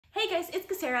guys, it's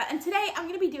Kesara, and today I'm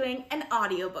going to be doing an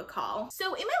audiobook haul.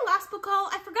 So in my last book haul,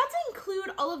 I forgot to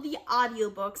include all of the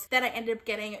audiobooks that I ended up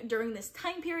getting during this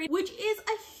time period, which is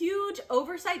a huge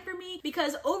oversight for me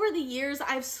because over the years,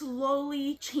 I've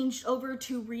slowly changed over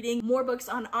to reading more books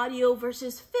on audio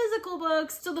versus physical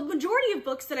books. So the majority of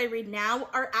books that I read now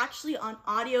are actually on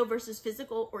audio versus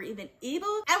physical or even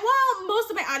ebook. And while most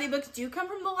of my audiobooks do come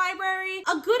from the library,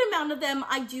 a good amount of them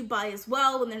I do buy as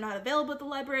well when they're not available at the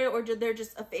library or they're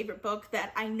just a favorite book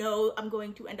that I know I'm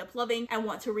going to end up loving and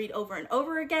want to read over and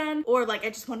over again, or like I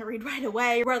just want to read right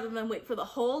away rather than wait for the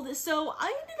hold. So I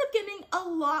ended up getting a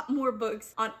lot more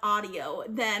books on audio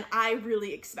than I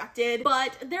really expected,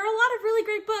 but there are a lot of really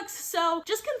great books. So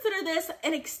just consider this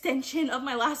an extension of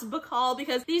my last book haul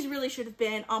because these really should have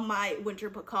been on my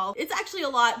winter book haul. It's actually a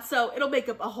lot, so it'll make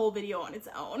up a whole video on its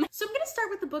own. So I'm gonna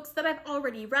start with the books that I've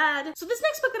already read. So this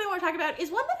next book that I want to talk about is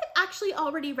one that I've actually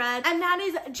already read, and that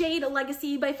is Jade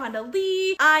Legacy by Fonda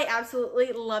Lee. I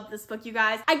absolutely love this book, you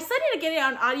guys. I decided to get it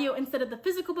on audio instead of the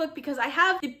physical book because I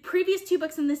have the previous two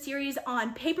books in this series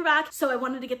on paperback, so I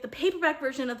wanted to get the paperback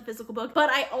version of the physical book, but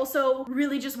I also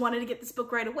really just wanted to get this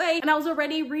book right away, and I was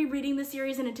already rereading the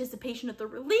series in anticipation of the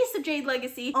release of Jade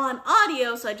Legacy on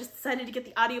audio, so I just decided to get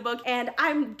the audiobook, and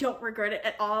I don't regret it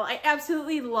at all. I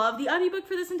absolutely love the audiobook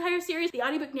for this entire series. The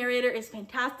audiobook narrator is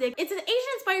fantastic. It's an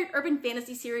Asian-inspired urban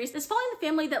fantasy series that's following the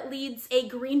family that leads a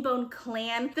Greenbone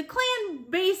clan. The clan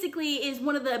basically is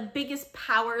one of the biggest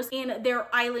powers in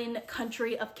their island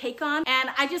country of Kaikon, and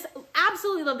I just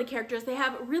absolutely love the characters. They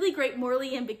have really great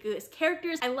morally ambiguous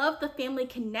characters. I love the family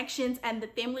connections and the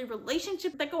family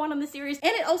relationships that go on in the series,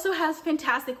 and it also has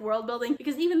fantastic world building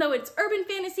because even though it's urban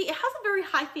fantasy, it has a very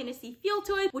high fantasy feel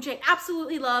to it, which I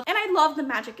absolutely love, and I love the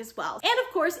magic as well. And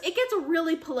of course, it gets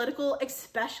really political,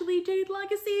 especially Jade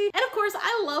Legacy. And of course,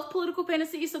 I love political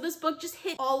fantasy, so this book just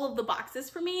hit all of the boxes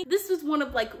for me. This was one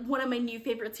of my new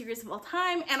favorite series of all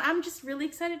time, and I'm just really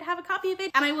excited to have a copy of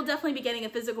it, and I will definitely be getting a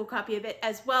physical copy of it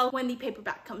as well when the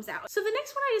paperback comes out. So the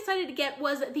next one I decided to get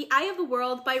was The Eye of the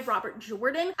World by Robert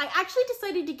Jordan. I actually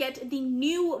decided to get the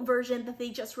new version that they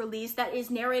just released that is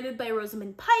narrated by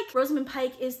Rosamund Pike. Rosamund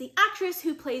Pike is the actress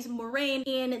who plays Moraine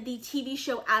in the TV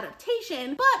show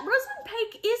adaptation, but Rosamund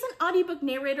Pike is an audiobook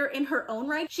narrator in her own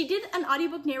right. She did an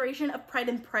audiobook narration of Pride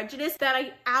and Prejudice that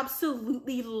I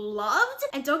absolutely loved,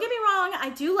 and don't get me wrong, I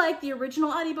do like the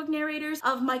original audiobook narrators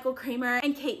of Michael Kramer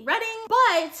and Kate Redding,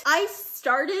 but I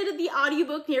started the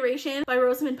audiobook narration by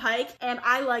Rosamund Pike and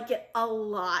I like it a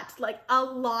lot, like a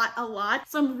lot.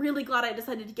 So I'm really glad I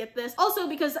decided to get this. Also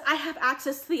because I have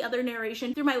access to the other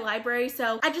narration through my library,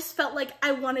 so I just felt like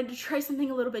I wanted to try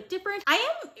something a little bit different. I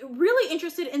am really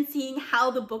interested in seeing how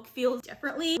the book feels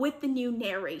differently with the new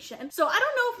narration. So I don't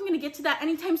know if I'm gonna get to that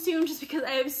anytime soon just because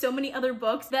I have so many other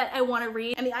books that I want to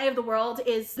read, and The Eye of the World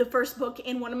is the first book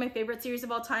in one of my favorite series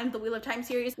of all time, the Wheel of Time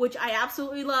series, which I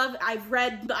absolutely love. I've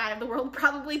read The Eye of the World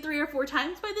probably 3 or 4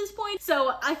 times by this point,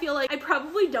 so I feel like I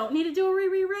probably don't need to do a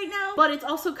reread right now, but it's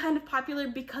also kind of popular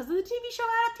because of the TV show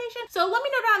adaptation. So let me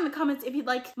know down in the comments if you'd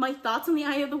like my thoughts on The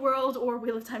Eye of the World or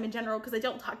Wheel of Time in general, because I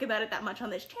don't talk about it that much on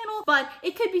this channel, but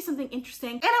it could be something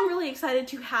interesting, and I'm really excited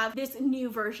to have this new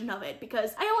version of it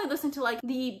because I only listened to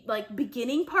the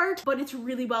beginning part, but it's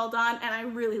really well done and I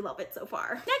really love it so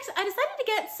far. Next, I decided to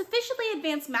get Sufficiently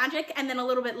Advanced Magic, and then a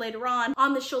little bit later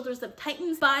on the Shoulders of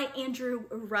Titans by Andrew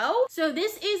Rowe. So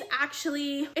this is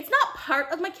actually, it's not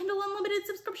part of my Kindle Unlimited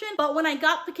subscription, but when I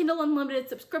got the Kindle Unlimited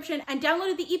subscription and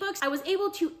downloaded the ebooks, I was able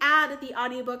to add the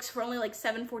audiobooks for only like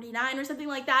 $7.49 or something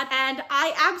like that, and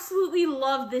I absolutely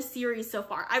love this series so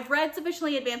far. I've read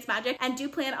Sufficiently Advanced Magic and do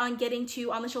plan on getting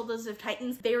to On the Shoulders of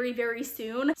Titans very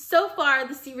soon. So far,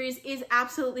 the series is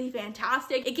absolutely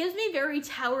fantastic. It gives me very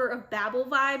Tower of Babel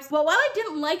vibes. Well, while I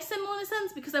didn't like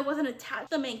Simillicence because I wasn't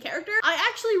attached to the main character, I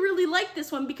actually really liked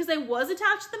this one because I was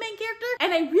attached to the main character,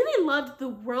 and I really loved the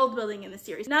world building in the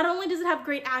series. Not only does it have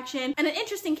great action and an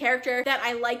interesting character that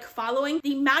I like following,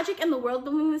 the magic and the world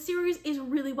building in the series is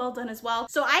really well done as well.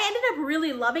 So I ended up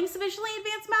really loving Sufficiently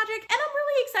Advanced Magic, and I'm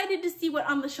really excited to see what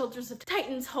On the Shoulders of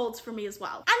Titans holds for me as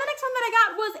well. And the next one that I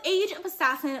got was Age of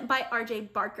Assassin by R.J.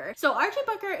 Barker. So R.J.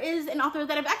 Barker is an author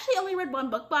that I've actually only read one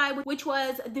book by, which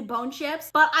was The Bone Ships,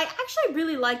 but I actually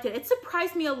really liked it. It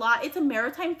surprised me a lot. It's a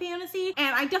maritime fantasy,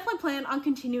 and I definitely plan on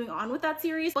continuing on with that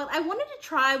series, but I wanted to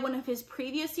try one of his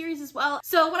previous series as well.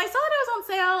 So when I saw that it was on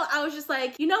sale, I was just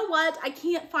like, you know what? I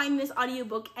can't find this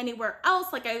audiobook anywhere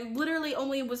else. Like, I literally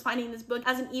only was finding this book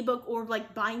as an ebook or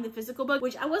like buying the physical book,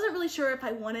 which I wasn't really sure if if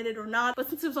I wanted it or not, but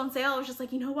since it was on sale, I was just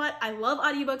like, you know what? I love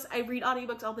audiobooks. I read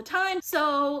audiobooks all the time,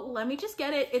 so let me just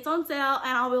get it. It's on sale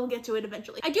and I will get to it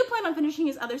eventually. I do plan on finishing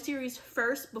his other series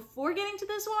first before getting to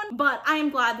this one, but I am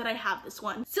glad that I have this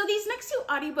one. So these next two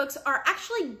audiobooks are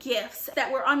actually gifts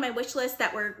that were on my wish list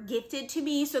that were gifted to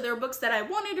me. So they're books that I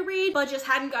wanted to read but just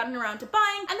hadn't gotten around to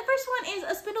buying. And the first one is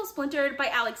A Spindle Splintered by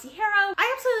Alex Harrow.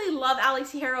 I absolutely love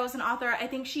Alex Harrow as an author. I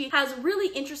think she has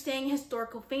really interesting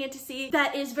historical fantasy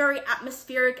that is very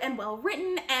atmospheric and well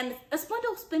written, and A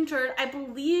Spindle Splintered, I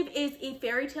believe, is a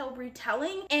fairy tale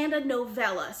retelling and a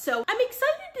novella. So I'm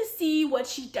excited to see what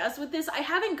she does with this. I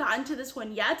haven't gotten to this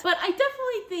one yet, but I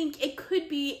definitely think it could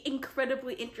be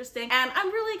incredibly interesting, and I'm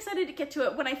really excited to get to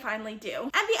it when I finally do.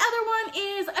 And the other one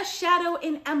is A Shadow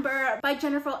in Ember by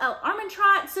Jennifer L.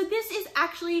 Armentrout. So this is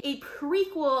actually a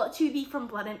prequel to the From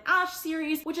Blood and Ash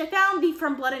series, which I found the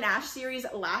From Blood and Ash series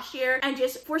last year and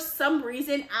just for some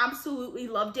reason absolutely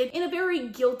loved it in a very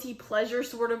guilty pleasure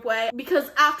sort of way,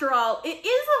 because after all, it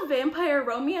is a vampire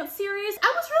romance series.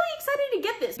 I was really excited to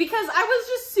get this because I was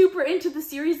just super into the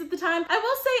series at the time. I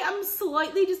will say I'm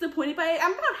slightly disappointed by it.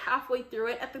 I'm about halfway through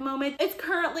it at the moment. It's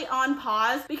currently on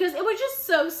pause because it was just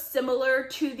so similar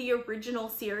to the original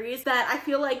series that I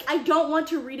feel like I don't want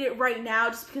to read it right now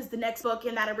just because the next book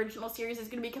in that original series is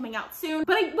going to be coming out soon.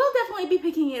 But I will definitely be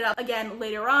picking it up again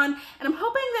later on, and I'm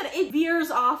hoping that it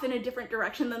veers off in a different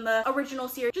direction than the original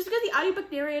series, just because the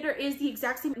audiobook narrator is the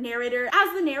exact same narrator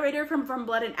as the narrator from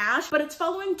Blood and Ash, but it's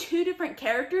following two different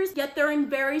characters, yet they're in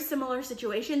very similar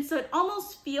situations. So it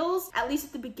almost feels, at least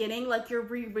at the beginning, like you're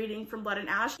rereading From Blood and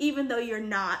Ash, even though you're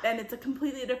not, and it's a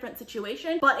completely different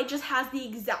situation, but it just has the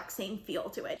exact same feel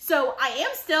to it. So I am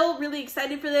still really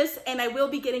excited for this, and I will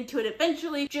be getting to it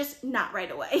eventually, just not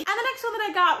right away. And the next one that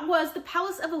I got was The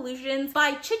Palace of Illusions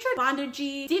by Chitra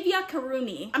Bandaji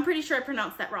Divyakaruni. I'm pretty sure I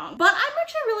pronounced that wrong, but I'm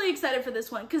actually really excited for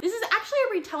this one because this is actually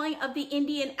a retelling of the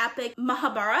Indian epic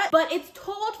Mahabharata, but it's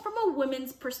told from a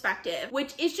woman's perspective,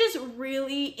 which is just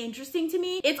really interesting to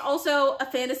me. It's also a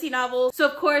fantasy novel, so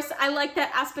of course I like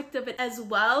that aspect of it as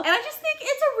well, and I just think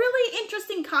it's a really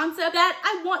interesting concept that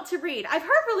I want to read. I've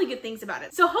heard really good things about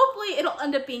it, so hopefully it'll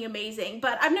end up being amazing,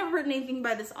 but I've never heard anything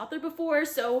by this author before,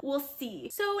 so we'll see.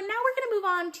 So now we're gonna move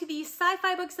on to the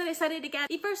sci-fi books that I decided to get.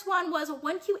 The first one was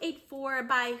 1Q84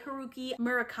 by Haruki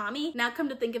Murakami. Now come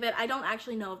to think of it, I don't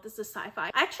actually know if this is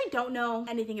sci-fi. I actually don't know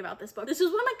anything about this book. This was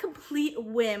one of my complete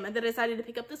whim that I decided to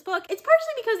pick up this book. It's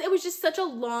partially because it was just such a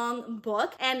long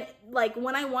book, and like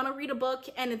when I want to read a book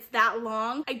and it's that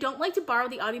long, I don't like to borrow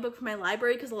the audiobook from my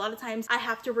library because a lot of times I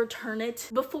have to return it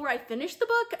before I finish the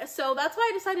book. So that's why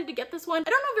I decided to get this one. I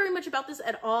don't know very much about this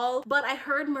at all, but I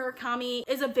heard Murakami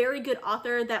is a very good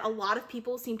author that a lot of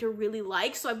people seem to really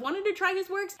like, so I wanted to try his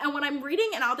works. And when I'm reading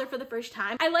an author for the first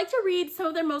time, I like to read some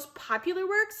of their most popular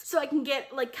works so I can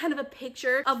get like kind of a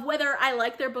picture of whether I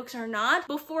like their books or not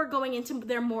before going into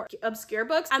their more obscure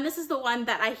books. And this is the one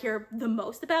that I hear the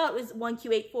most about, is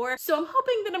 1Q84. So I'm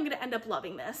hoping that I'm gonna end up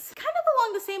loving this. Kind of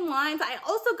along the same lines, I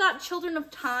also got Children of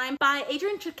Time by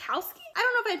Adrian Tchaikovsky. I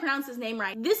don't know if I pronounced his name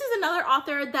right. This is another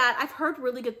author that I've heard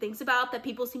really good things about, that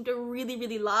people seem to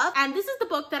really love. And this is the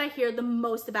book that I hear the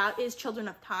most about, is Children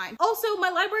of Time. Also, my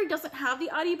library doesn't have the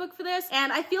audiobook for this,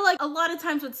 and I feel like a lot of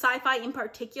times with sci-fi in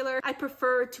particular, I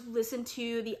prefer to listen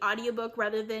to the audiobook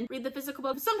rather than read the physical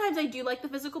book. Sometimes I do like the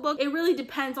physical book. It really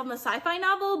depends on the sci-fi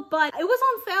novel, but it was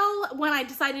on sale when I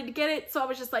decided to get it, so I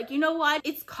was just like, you know what?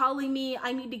 It's calling me.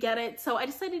 I need to get it. So I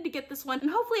decided to get this one, and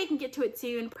hopefully I can get to it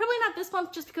soon. Probably not this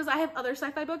month just because I have other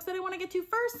sci-fi books that I want to get to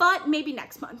first, but maybe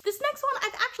next month. This next one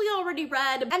I've actually already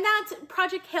read, and that's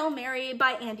Project Hail Mary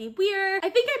by Andy Weir. I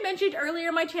think I mentioned earlier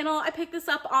in my channel, I picked this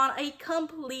up on a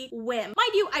complete whim.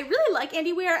 Mind you, I really like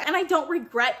Andy Weir, and I don't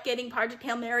regret getting Project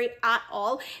Hail Mary at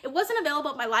all. It wasn't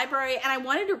available at my library, and I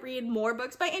wanted to read more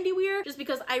books by Andy Weir just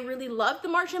because I really loved The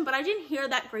Martian, but I didn't hear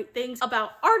that great things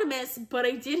about Artemis, but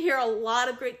I did hear a lot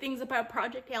of great things about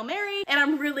Project Hail Mary, and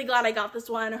I'm really glad I got this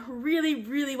one.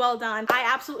 Really well done. I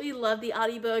absolutely love the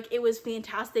audiobook. It was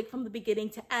fantastic from the beginning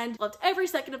to end. Loved every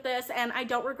second of this, and I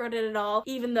don't regret it at all,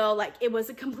 even though like it was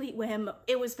a complete whim.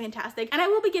 It was fantastic, and I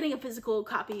will be getting a physical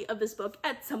copy of this book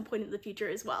at some point in the future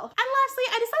as well. And lastly,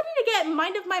 I decided to get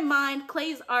Mind of My Mind,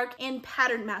 Clay's Arc, and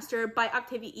Pattern Master by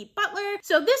Octavia E. Butler.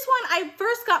 So this one, I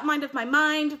first got Mind of My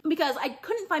Mind because I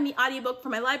couldn't find the audiobook for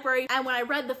my library, and when I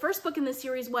read the first book in the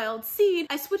series, Wild Seed,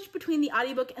 I switched between the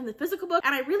audiobook and the physical book,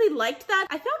 and I really liked that.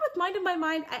 I found with Mind of My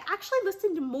Mind, I actually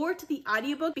listened more to the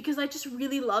audiobook because I just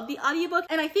really love the audiobook,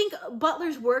 and I think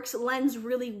Butler's works lends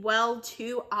really well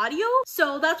to audio.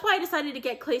 So that's why I decided to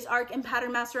get Clay's Arc and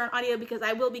Pattern Master on audio, because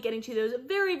I will be getting to those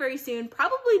very, very soon,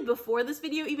 probably before this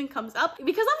video even comes up,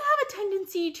 because I have a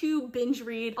tendency to binge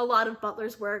read a lot of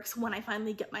Butler's works when I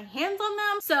finally get my hands on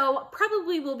them. So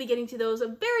probably will be getting to those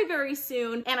very, very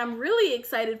soon, and I'm really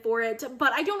excited for it,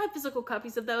 but I don't have physical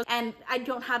copies of those and I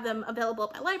don't have them available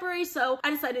at my library, so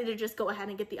I decided to just go ahead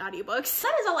and get the audiobooks.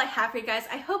 That is all I have for you guys.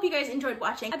 I hope you guys enjoyed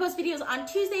watching. I post videos on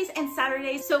Tuesdays and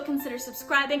Saturdays, so consider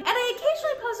subscribing, and I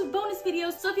occasionally post bonus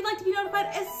videos, so if you'd like to be notified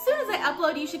as soon as I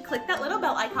upload, you should click that little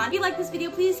bell icon. If you like this video,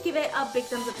 please give it a big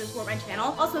thumbs up to support my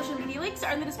channel. All social media links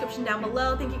are in the description down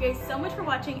below. Thank you guys so much for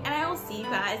watching, and I will see you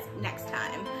guys next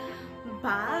time.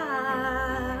 Bye.